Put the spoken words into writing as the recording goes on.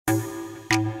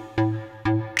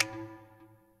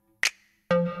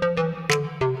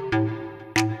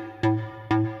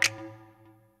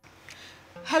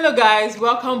Hello guys,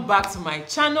 welcome back to my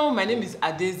channel. My name is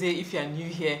Adeze if you are new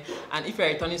here, and if you are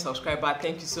a returning subscriber,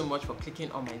 thank you so much for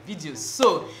clicking on my videos.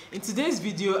 So in today's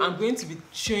video, I'm going to be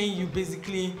showing you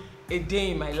basically a day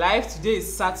in my life. Today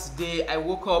is Saturday. I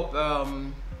woke up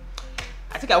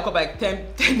I think I woke up like 10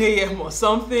 a.m. or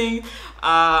something.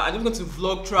 I'm just going to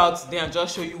vlog throughout today and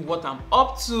just show you what I'm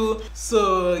up to.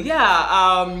 So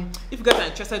yeah, if you guys are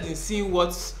interested in seeing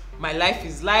what my life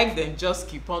is like, then just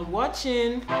keep on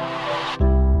watching.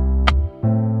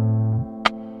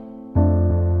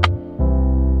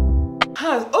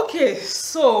 Okay,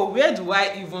 so where do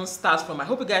I even start from? I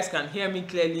hope you guys can hear me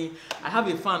clearly. I have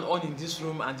a fan on in this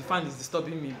room and the fan is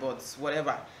disturbing me, but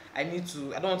whatever. I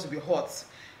don't want to be hot.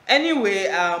 Anyway,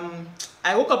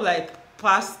 I woke up like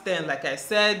past 10, like I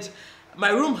said.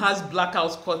 My room has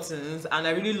blackout curtains and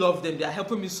I really love them. They are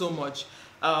helping me so much.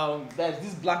 There's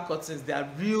these black curtains. They are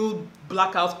real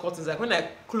blackout curtains. Like when I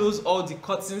close all the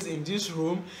curtains in this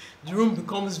room, the room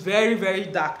becomes very, very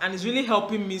dark, and it's really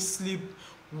helping me sleep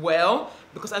well,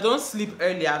 because I don't sleep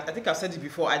early. I think I've said it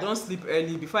before. I don't sleep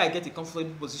early before I get a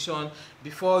comfortable position,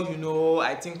 before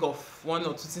I think of one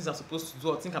or two things I'm supposed to do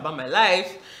or think about my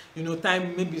life.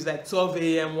 Time maybe it's like 12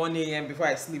 a.m. 1 a.m. before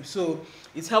I sleep. So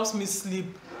it helps me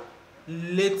sleep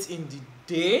late in the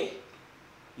day.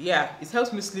 Yeah, it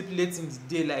helps me sleep late in the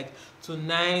day, like to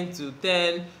 9 to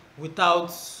 10,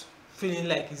 without feeling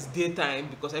like it's daytime,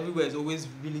 because everywhere is always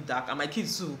really dark. And my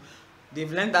kids too, they've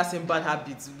learned that same bad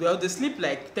habit. Well, they sleep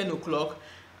like 10 o'clock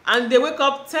and they wake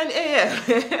up 10 a.m.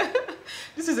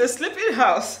 This is a sleeping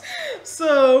house.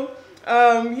 So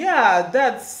yeah,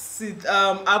 that's it.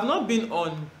 I've not been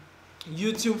on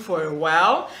YouTube for a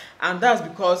while, and that's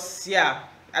because, yeah,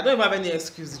 I don't even have any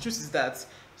excuse. The truth is that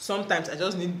sometimes I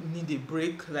just need a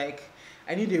break. Like,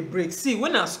 I need a break. See,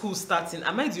 when our school starting,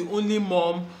 am I the only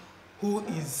mom who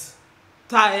is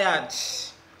tired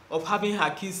of having her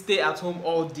kids stay at home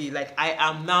all day? Like, I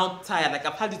am now tired. Like,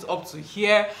 I've had it up to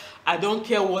here. I don't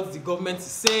care what the government is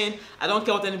saying. I don't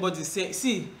care what anybody is saying.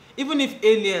 See, even if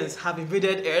aliens have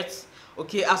invaded Earth,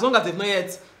 okay, as long as they've not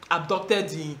yet abducted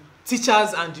the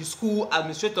teachers and the school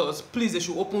administrators, please, they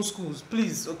should open schools,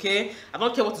 please, okay? I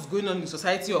don't care what is going on in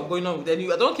society or going on with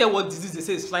any. I don't care what disease they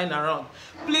say is flying around.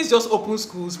 Please just open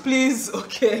schools, please,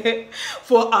 okay?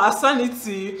 For our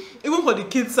sanity, even for the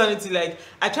kids' sanity. Like,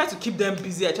 I try to keep them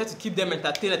busy, I try to keep them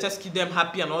entertained, I try to keep them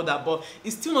happy and all that, but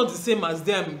it's still not the same as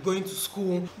them going to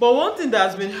school. But one thing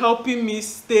that has been helping me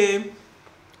stay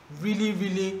really,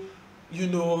 really,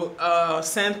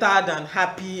 centered and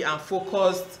happy and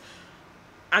focused.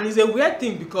 And it's a weird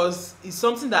thing because it's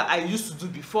something that I used to do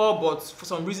before, but for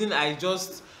some reason I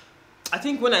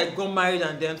think when I got married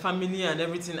and then family and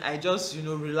everything, I just,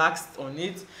 relaxed on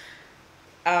it.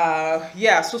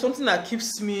 Yeah, so something that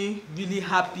keeps me really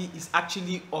happy is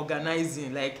actually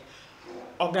organizing. Like,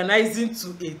 organizing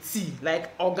to a T.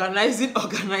 Like, organizing,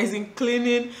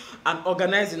 cleaning and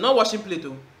organizing. Not washing plate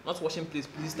though. Not washing plates,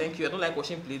 please, thank you. I don't like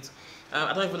washing plates.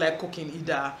 I don't even like cooking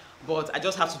either, but I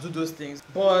just have to do those things.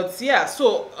 But yeah,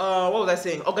 so what was I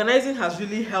saying? Organizing has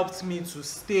really helped me to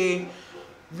stay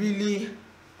really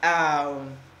I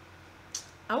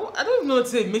don't even know what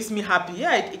to say. It makes me happy.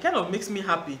 Yeah, it kind of makes me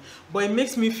happy, but it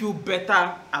makes me feel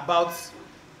better about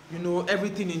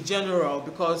everything in general.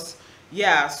 Because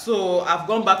yeah, so I've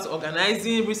gone back to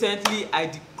organizing recently. I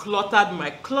decluttered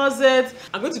my closet.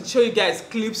 I'm going to show you guys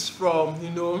clips from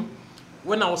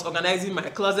when I was organizing my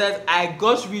closet. I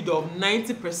got rid of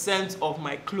 90% of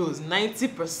my clothes.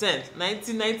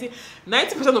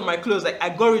 90% of my clothes. Like, I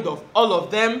got rid of all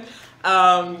of them.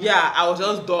 Yeah, I was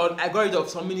just done. I got rid of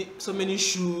so many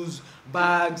shoes,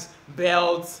 bags,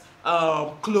 belts,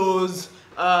 clothes.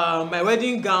 My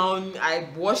wedding gown, I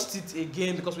washed it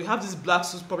again because we have this black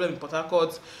suit problem in Port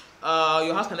Harcourt.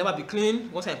 Your house can never be clean.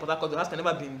 Once you're in Port Harcourt, your house can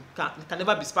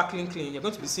never be sparkling clean. You're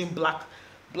going to be seeing black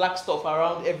stuff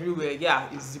around everywhere. Yeah,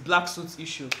 it's the black suit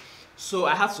issue. So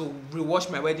I have to rewash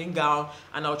my wedding gown,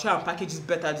 and I'll try and package it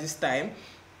better this time.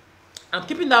 I'm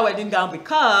keeping that wedding gown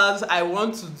because I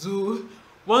want to do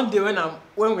one day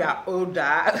when we are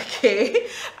older, okay,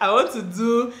 I want to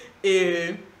do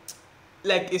a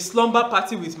slumber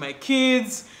party with my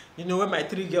kids, when my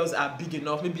 3 girls are big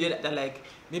enough. Maybe they're like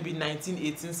 19,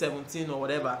 18, 17 or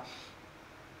whatever.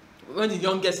 When the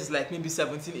youngest is like maybe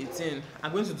 17, 18,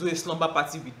 I'm going to do a slumber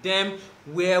party with them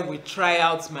where we try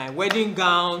out my wedding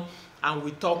gown and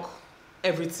we talk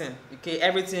everything, okay?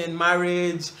 Everything,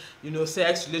 marriage,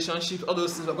 sex, relationships, all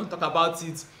those things. We're going to talk about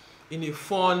it in a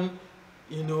fun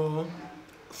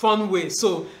way.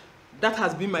 So that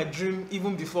has been my dream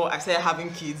even before I started having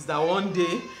kids, that one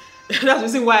day that's the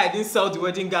reason why I didn't sell the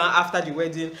wedding gown after the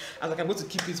wedding. I was like, I'm going to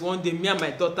keep it one day. Me and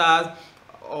my daughters,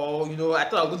 or you know, I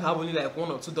thought I was going to have only like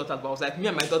 1 or 2 daughters, but I was like, me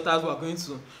and my daughters were going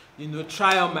to, you know,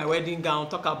 try on my wedding gown,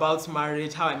 talk about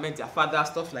marriage, how I met their father,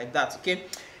 stuff like that. Okay,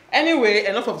 anyway,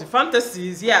 enough of the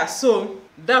fantasies. Yeah, so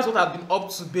that's what I've been up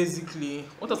to basically.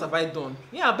 What else have I done?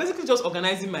 Yeah, basically just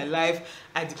organizing my life.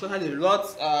 I decluttered a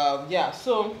lot. Yeah,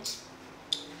 so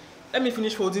let me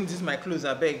finish folding this my clothes,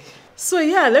 I beg. So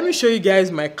yeah, let me show you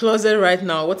guys my closet right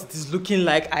now, what it is looking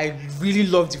like. I really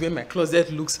love the way my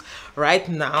closet looks right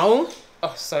now.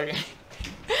 Oh, sorry.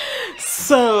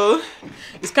 So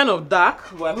it's kind of dark,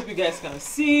 but I hope you guys can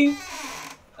see.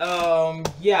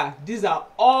 Yeah, these are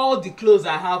all the clothes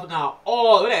I have now.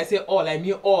 All, when I say all, I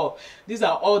mean all. These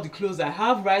are all the clothes I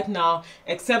have right now,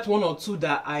 except 1 or 2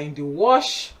 that are in the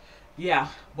wash. Yeah,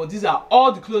 but these are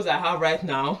all the clothes I have right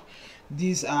now.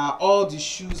 These are all the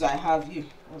shoes I have here.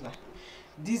 What's that?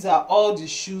 These are all the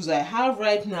shoes I have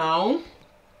right now.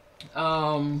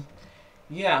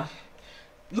 Yeah,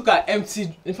 look at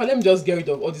empty. In fact, let me just get rid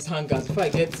of all these hangers before I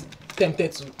get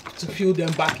tempted to fill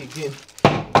them back again.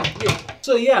 Yeah.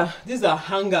 So yeah, these are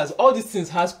hangers. All these things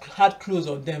had clothes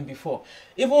on them before.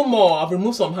 Even more, I've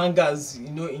removed some hangers, you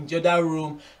know, in the other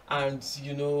room, and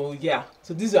you know, yeah.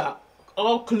 So these are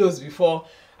all clothes before.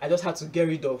 I just had to get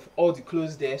rid of all the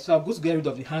clothes there, so I'm going to get rid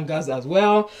of the hangers as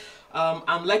well.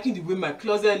 I'm liking the way my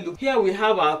closet looks. Here we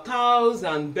have our towels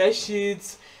and bed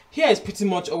sheets. Here is pretty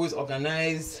much always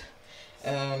organized.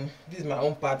 This is my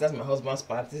own part, that's my husband's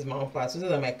part, this is my own part. So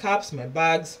these are my caps, my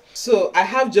bags. So I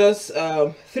have just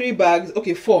 3 bags,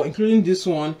 okay, 4, including this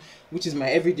one, which is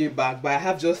my everyday bag. But I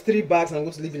have just 3 bags, and I'm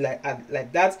going to leave it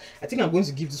like that. I think I'm going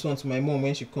to give this one to my mom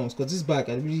when she comes, because this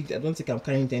bag I don't think I'm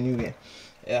carrying it anywhere.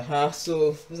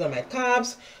 So those are my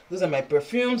caps, those are my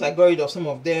perfumes. I got rid of some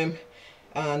of them,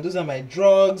 and those are my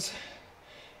drugs,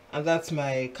 and that's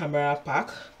my camera pack.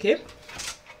 Okay,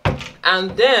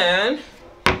 and then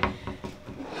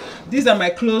these are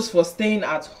my clothes for staying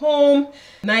at home,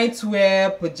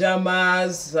 nightwear,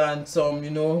 pajamas, and some, you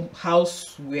know,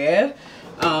 housewear.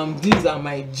 These are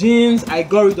my jeans. I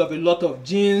got rid of a lot of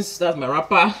jeans. That's my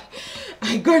wrapper.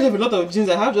 I got rid of a lot of jeans.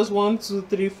 I have just 1, 2,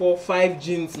 3, 4, 5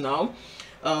 jeans now.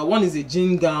 One is a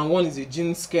jean gown, one is a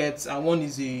jean skirt, and one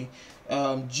is a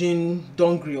jean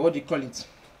dungaree, what do you call it,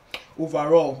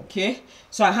 overall. Okay,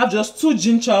 so I have just 2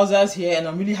 jean trousers here, and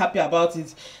I'm really happy about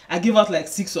it. I gave out like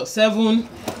 6 or 7.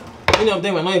 Many of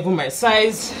them are not even my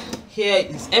size. Here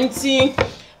is empty,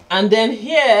 and then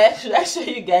here, should I show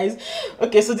you guys?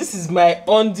 Okay, so this is my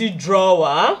undie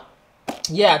drawer.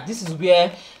 Yeah, this is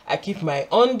where I keep my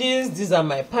undies. These are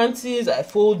my panties. I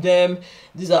fold them.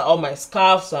 These are all my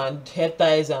scarves and hair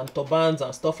ties and turbans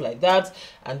and stuff like that.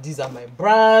 And these are my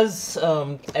bras.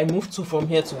 I moved 2 from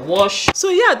here to wash. So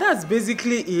yeah, that's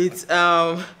basically it.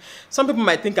 Some people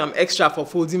might think I'm extra for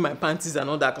folding my panties and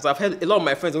all that, because I've heard a lot of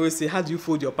my friends always say, how do you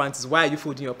fold your panties? Why are you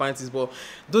folding your panties? But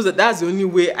that's the only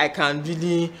way I can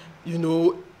really, you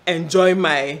know, enjoy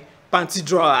my panty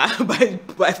drawer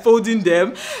by folding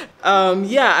them.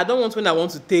 Yeah, I don't want, when I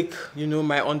want to take, you know,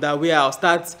 my underwear, I'll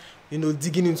start, you know,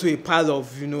 digging into a pile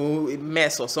of, you know, a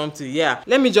mess or something. Yeah,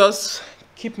 let me just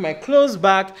keep my clothes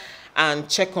back and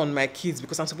check on my kids,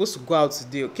 because I'm supposed to go out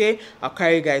today. Okay, I'll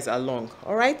carry you guys along.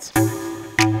 All right.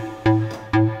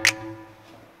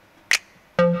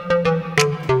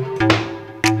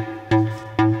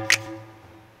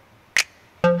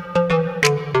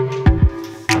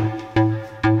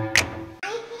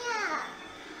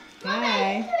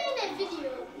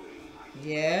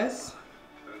 Yes.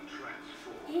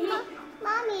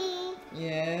 Mommy.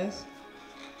 Yes.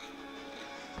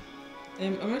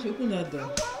 I'm actually open that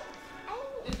door. I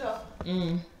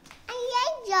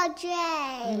like your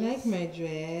dress. I like my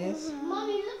dress.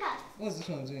 Mommy, look at. What's this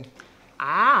one doing?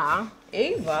 Ah,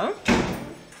 Ava.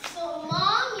 So,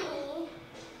 Mommy.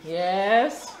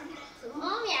 Yes. So,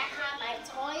 Mommy, I have my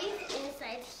toys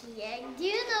inside here. Do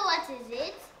you know what is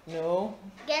it? No.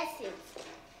 Guess it.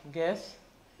 Guess.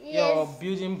 Yes. Your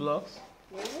building blocks.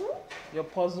 Your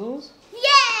puzzles.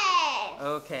 Yes.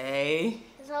 Okay.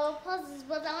 So puzzles,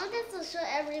 but I wanted to show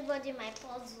everybody my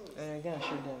puzzles. I'm gonna show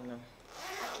them now.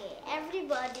 Okay,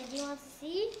 everybody, do you want to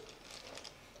see?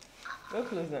 Go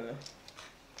close them now.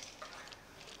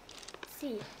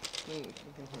 See.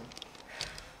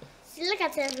 See, look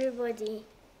at everybody.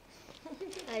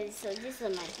 So these are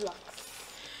my blocks.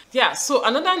 Yeah, so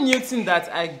another new thing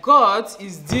that I got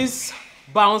is this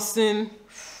bouncing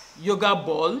yoga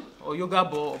ball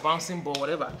or bouncing ball,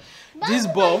 whatever. This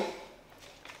ball.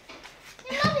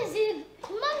 Mom, is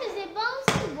a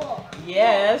bouncing ball.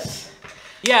 Yes.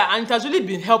 Yeah, and it has really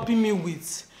been helping me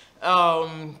with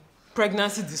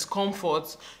pregnancy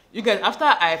discomfort. You guys, after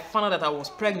I found out that I was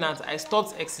pregnant, I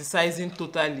stopped exercising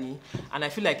totally, and I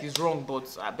feel like it's wrong,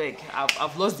 but I beg,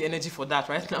 I've lost the energy for that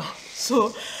right now.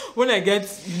 So when I get,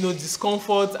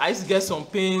 discomfort, I used to get some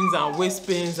pains and waist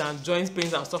pains and joint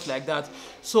pains and stuff like that.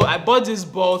 So I bought this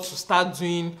ball to start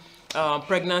doing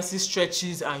pregnancy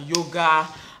stretches and yoga.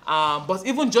 But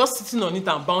even just sitting on it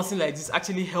and bouncing like this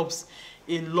actually helps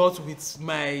a lot with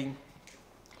my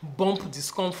bump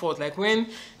discomfort. Like when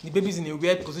the baby's in a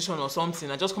weird position or something,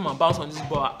 I just come and bounce on this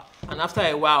ball, and after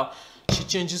a while she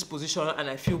changes position and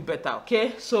I feel better.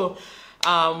 Okay, so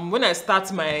when I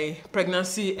start my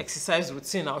pregnancy exercise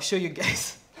routine, I'll show you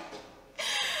guys.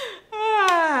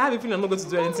 I have a feeling I'm not going to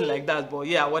do anything like that, but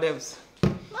yeah, what else?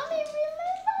 Mommy, remember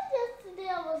yesterday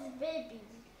I was a baby?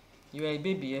 You were a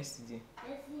baby yesterday?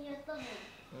 Yes, in your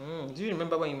tummy. Do you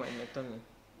remember when you were in my tummy?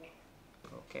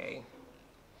 Okay.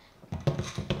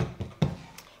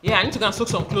 Yeah, I need to go and soak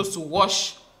some clothes to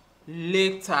wash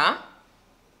later.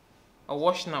 Or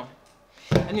wash now.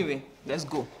 Anyway, let's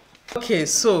go. Okay,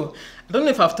 so I don't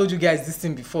know if I've told you guys this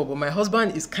thing before, but my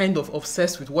husband is kind of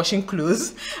obsessed with washing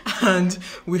clothes, and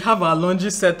we have our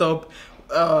laundry set up.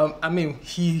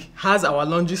 He has our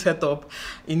laundry set up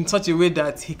in such a way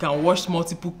that he can wash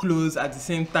multiple clothes at the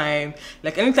same time.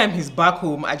 Like anytime he's back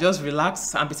home, I just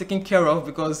relax and be taken care of,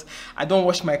 because I don't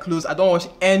wash my clothes. I don't wash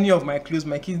any of my clothes.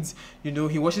 My kids,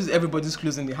 he washes everybody's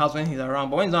clothes in the house when he's around.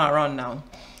 But when he's not around now,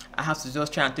 I have to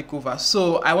just try and take over.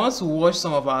 So I want to wash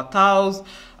some of our towels. We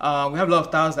have a lot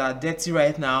of towels that are dirty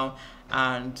right now,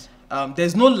 and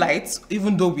there's no lights,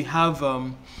 even though we have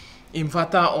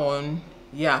inverter on.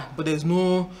 Yeah, but there's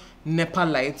no NEPA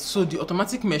light, so the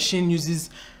automatic machine uses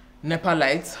NEPA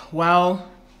lights, while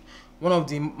one of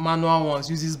the manual ones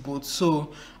uses both.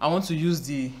 So I want to use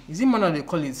is it manual they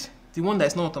call it? The one that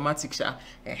is not automatic,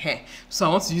 So I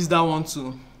want to use that one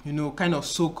to, kind of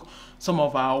soak some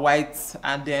of our whites,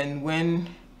 and then when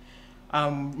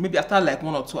maybe after like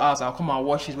 1 or 2 hours, I'll come and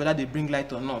wash it, whether they bring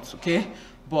light or not, okay?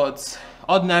 But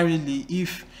ordinarily,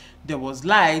 if there was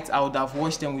light, I would have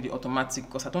washed them with the automatic,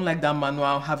 because I don't like that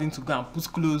manual, having to go and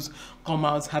put clothes, come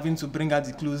out, having to bring out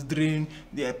the clothes, drain,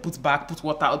 put back, put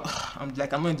water out. I'm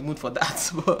not in the mood for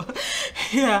that. But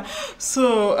yeah,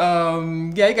 so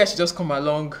yeah, you guys should just come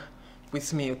along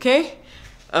with me, okay?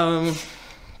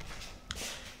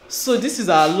 So this is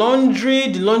our laundry.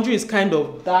 The laundry is kind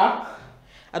of dark.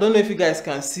 I don't know if you guys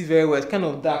can see very well. It's kind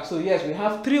of dark. So yes, we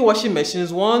have 3 washing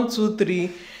machines. 1, 2,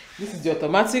 3. This is the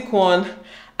automatic one.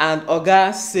 And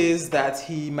Oga says that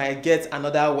he might get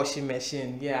another washing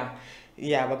machine. Yeah,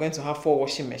 we're going to have 4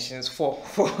 washing machines. 4.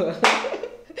 We're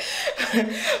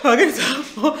going to have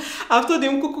 4. I've told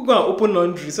him, go and open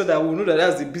laundry, so that we'll know that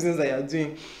that's the business that you're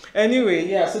doing. Anyway,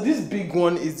 yeah, so this big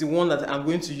one is the one that I'm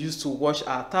going to use to wash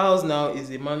our towels now.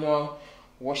 Is a manual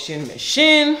washing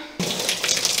machine.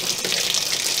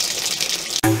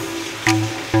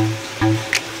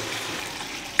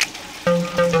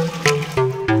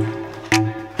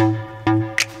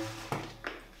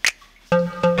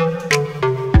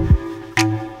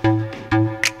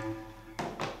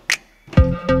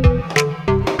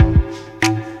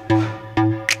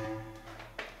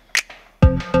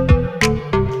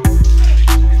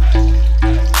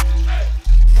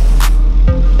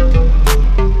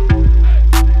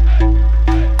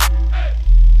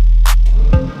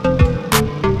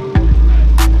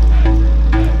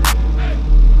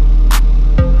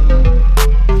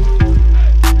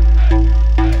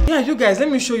 Guys,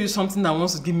 let me show you something that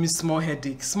wants to give me small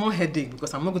headache,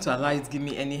 because I'm not going to allow it to give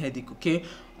me any headache, okay?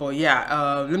 But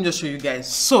yeah, let me just show you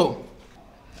guys. So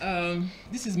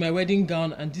this is my wedding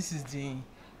gown, and this is the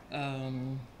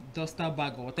duster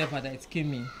bag or whatever that it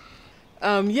came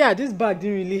in. Yeah, this bag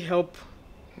didn't really help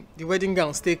the wedding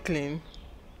gown stay clean,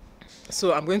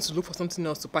 so I'm going to look for something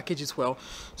else to package it well,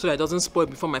 so that it doesn't spoil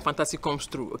before my fantasy comes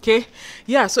through, okay?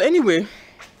 Yeah, so anyway,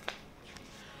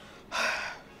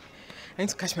 I need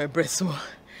to catch my breath.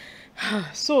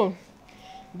 So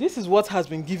this is what has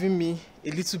been giving me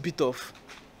a little bit of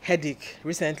headache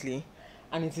recently,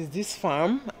 and it is this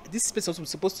farm. This place is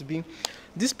supposed to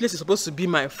be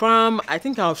my farm. I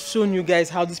think I've shown you guys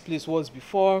how this place was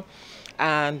before,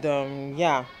 and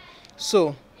yeah,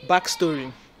 so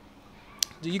backstory.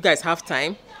 Do you guys have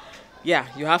time? Yeah,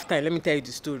 you have time. Let me tell you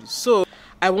the story. So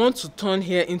I want to turn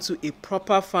here into a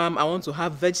proper farm. I want to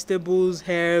have vegetables,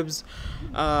 herbs,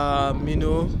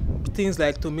 things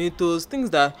like tomatoes,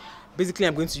 things that basically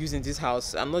I'm going to use in this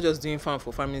house. I'm not just doing farm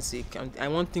for farming's sake. I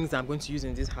want things that I'm going to use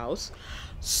in this house.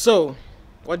 So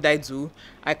what did I do?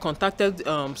 I contacted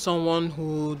someone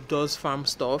who does farm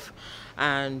stuff,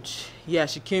 and yeah,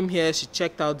 she came here, she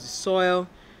checked out the soil,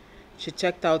 she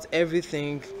checked out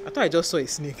everything. I thought I just saw a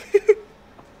snake.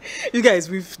 You guys,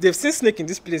 they've seen snake in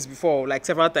this place before, like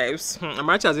several times.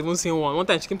 Amarachi has even seen one. One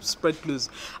time she came to spread clothes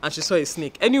and she saw a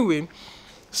snake. Anyway,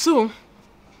 so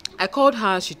I called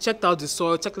her, she checked out the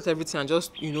soil, checked out everything, and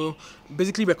just, you know,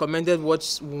 basically recommended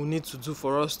what we need to do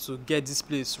for us to get this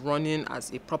place running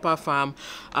as a proper farm.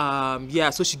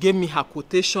 Yeah, so she gave me her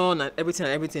quotation and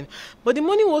everything. But the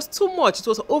money was too much. It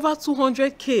was over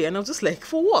 200k, and I was just like,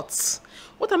 for what?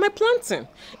 What am I planting?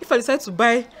 If I decide to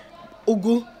buy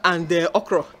ugu and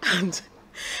okra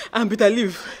and bitter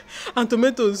leaf and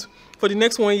tomatoes for the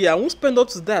next 1 year, I won't spend up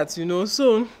to that, you know.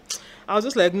 So I was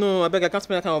just like, no, I beg, I can't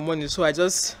spend that kind of money. So I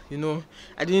just, you know,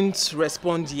 I didn't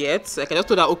respond yet. Like, I just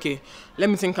told her, okay, let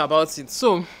me think about it.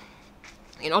 So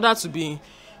in order to be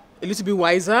a little bit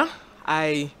wiser,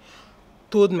 I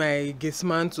told my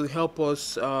gateman to help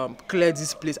us clear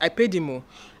this place. I paid him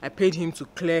to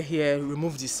clear here,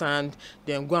 remove the sand,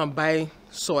 then go and buy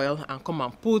soil and come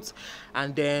and put,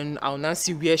 and then I'll now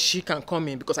see where she can come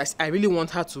in, because I really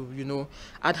want her to, you know,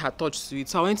 add her touch to it.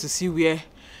 So I went to see where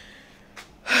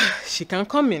she can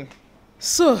come in.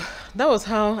 So that was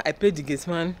how I paid the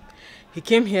gateman. He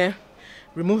came here,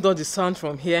 removed all the sand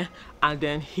from here, and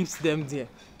then heaped them there.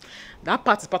 That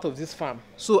part is part of this farm.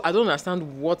 So I don't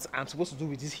understand what I'm supposed to do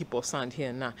with this heap of sand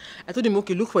here now. I told him,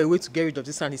 okay, look for a way to get rid of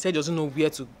this sand. He said he doesn't know where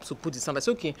to put the sand. I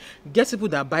said, okay, get people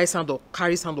that buy sand or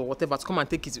carry sand or whatever to come and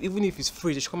take it. Even if it's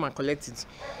free, they should come and collect it.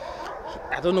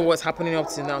 I don't know what's happening up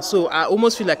to now. So I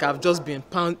almost feel like I've just been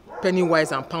penny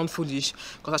wise and pound foolish,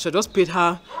 because I should just paid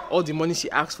her all the money she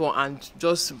asked for and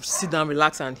just sit down,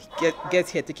 relax, and get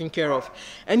here taken care of.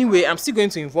 Anyway, I'm still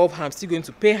going to involve her. I'm still going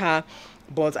to pay her,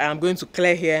 but I am going to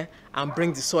clear here and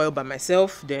bring the soil by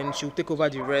myself. Then she'll take over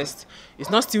the rest. It's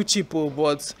not still cheap,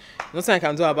 but nothing I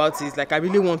can do about it. Like, I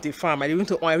really want a farm. I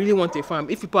really want a farm.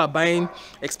 If people are buying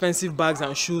expensive bags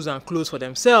and shoes and clothes for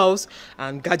themselves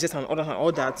and gadgets and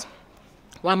all that,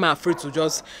 why am I afraid to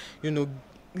just, you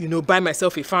know, buy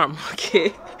myself a farm?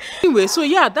 Okay. Anyway, so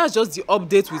yeah, that's just the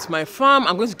update with my farm.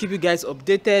 I'm going to keep you guys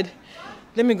updated.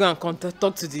 Let me go and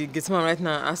talk to the gateman right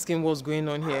now, ask him what's going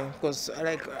on here, because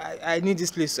I need this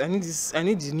place. I need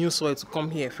the new soil to come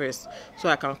here first, so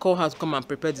I can call her to come and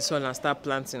prepare the soil and start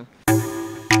planting.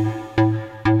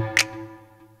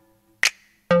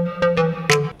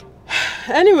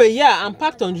 Anyway, yeah, I'm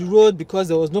parked on the road because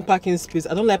there was no parking space.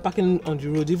 I don't like parking on the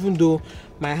road, even though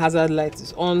my hazard light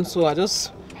is on. So I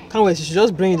just can't wait. She should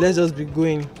just bring it. Let's just be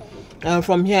going.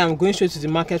 From here, I'm going straight to the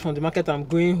market. From the market, I'm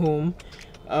going home.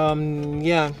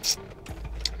 Yeah,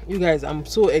 you guys, I'm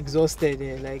so exhausted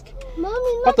here. Like, Mommy,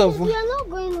 we are not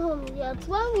going home yet.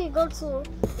 When we go to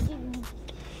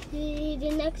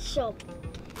the next shop,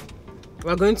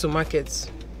 we're going to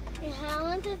market. Yeah, I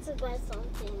wanted to buy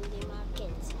something in the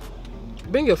market.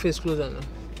 Bring your face closer now.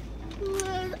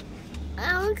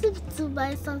 I wanted to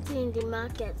buy something in the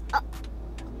market.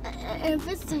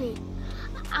 Invest me.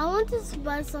 I wanted to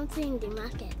buy something in the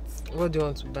market. What do you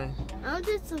want to buy? I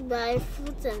wanted to buy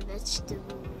fruits and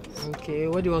vegetables. Okay,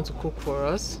 what do you want to cook for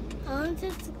us? I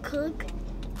wanted to cook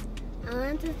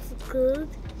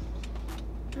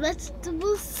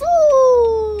vegetable soup,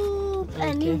 okay,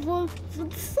 and even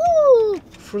fruit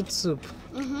soup. Fruit soup?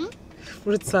 Mm-hmm.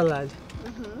 Fruit salad?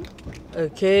 Mm-hmm.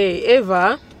 Okay,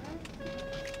 Eva,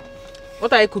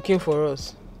 what are you cooking for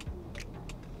us?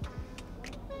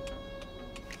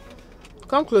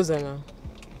 Come closer now.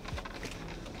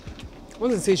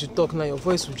 Once you say you should talk now, your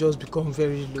voice will just become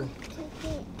very low.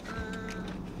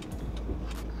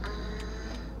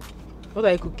 What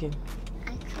are you cooking?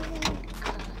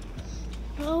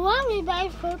 When we buy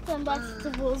fruits and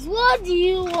vegetables, what do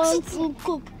you want to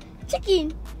cook?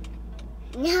 Chicken?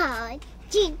 No,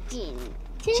 chicken.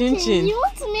 Chin. You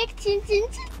want to make chin. Chin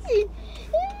is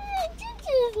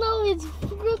not with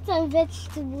fruits and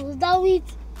vegetables. That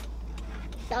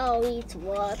with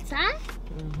water.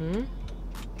 Mm-hmm.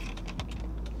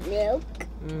 Milk.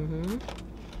 Mm-hmm.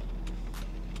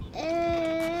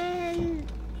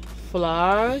 And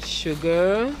flour,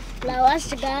 sugar.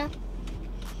 Butter.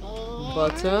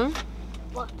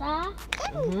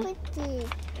 Mm-hmm.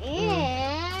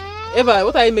 Eva,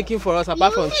 what are you making for us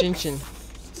apart from chin?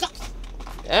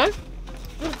 Eh?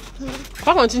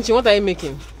 Apart from chin, what are you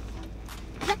making?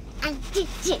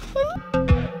 Chin.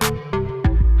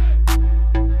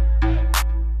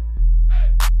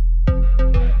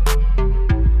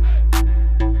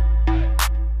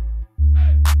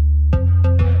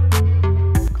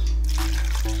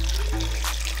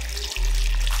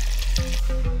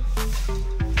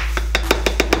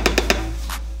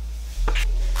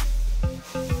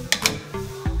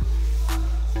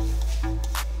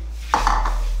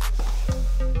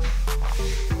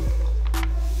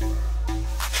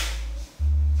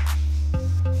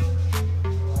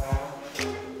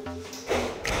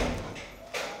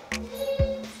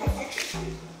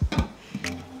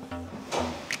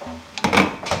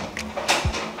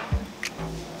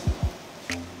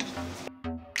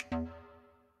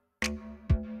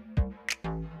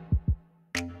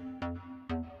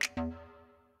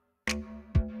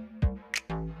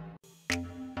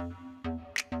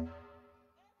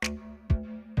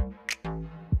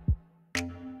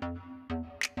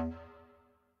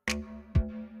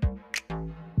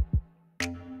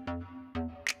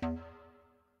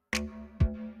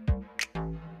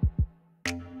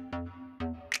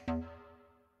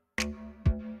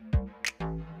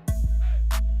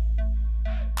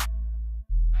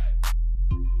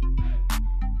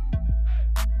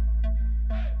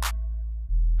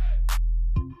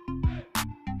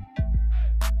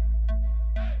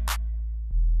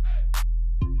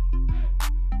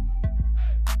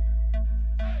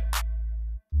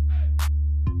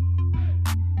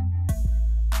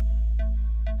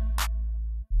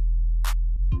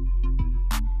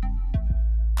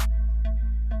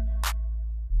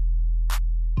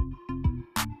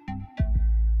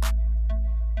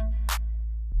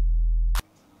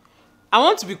 I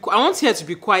want here to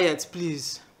be quiet,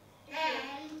 please.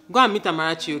 Go and meet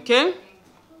Amarachi, okay?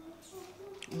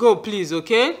 Go, please,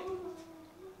 okay?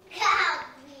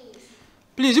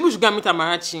 Please, you should go and meet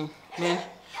Amarachi, man.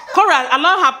 Kora,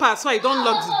 allow her pass so I don't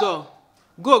lock the door.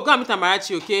 Go and meet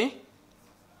Amarachi, okay?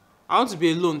 I want to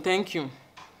be alone, thank you.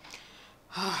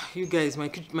 You guys, my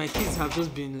kids have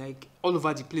just been like all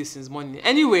over the place since morning.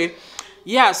 Anyway,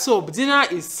 yeah, so dinner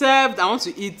is served. I want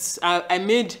to eat. I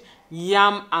made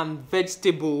yam and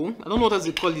vegetable. I don't know what else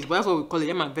they call it, but that's what we call it,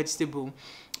 yam and vegetable.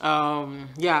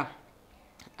 Yeah,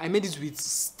 I made it with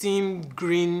steamed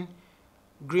green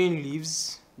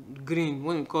leaves. Green,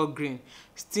 what we call green.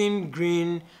 Steamed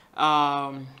green,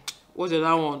 what's the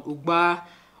other one? Ugba,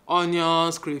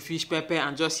 onions, crayfish, pepper,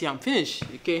 and just yam. Finish.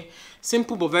 Okay,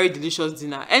 simple but very delicious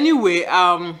dinner. Anyway,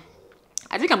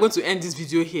 I think I'm going to end this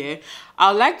video here.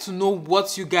 I'd like to know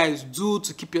what you guys do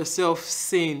to keep yourself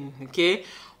sane. Okay,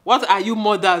 what are you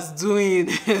mothers doing?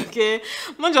 Okay,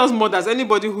 not just mothers,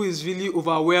 anybody who is really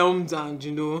overwhelmed, and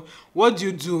you know, what do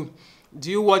you do? Do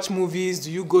you watch movies?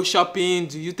 Do you go shopping?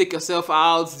 Do you take yourself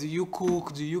out? Do you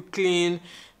cook? Do you clean?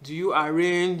 Do you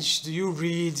arrange? Do you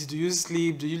read? Do you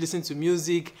sleep? Do you listen to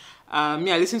music?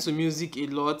 Me, I listen to music a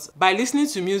lot. By listening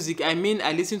to music, I mean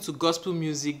I listen to gospel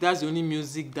music. That's the only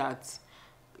music that,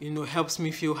 you know, helps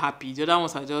me feel happy. The other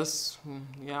ones are just,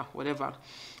 yeah, whatever.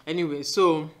 Anyway,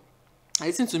 so I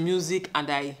listen to music and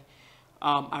I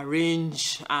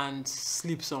arrange and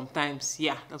sleep sometimes.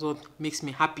 Yeah, that's what makes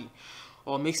me happy,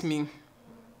 or makes me,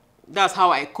 that's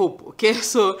how I cope. Okay,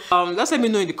 so just let me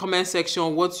know in the comment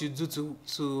section what you do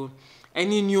to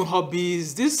any new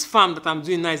hobbies. This farm that I'm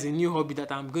doing now is a new hobby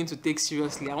that I'm going to take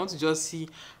seriously. I want to just see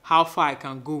how far I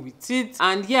can go with it.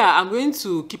 And yeah, I'm going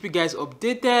to keep you guys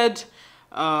updated.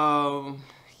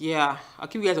 Yeah, I'll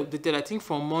keep you guys updated. I think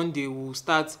from Monday we'll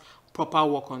start proper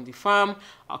work on the farm.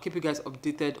 I'll keep you guys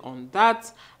updated on that.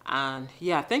 And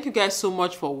yeah, thank you guys so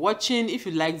much for watching. If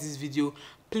you like this video,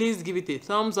 please give it a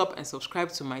thumbs up and subscribe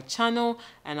to my channel,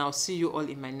 and I'll see you all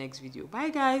in my next video. Bye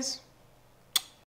guys.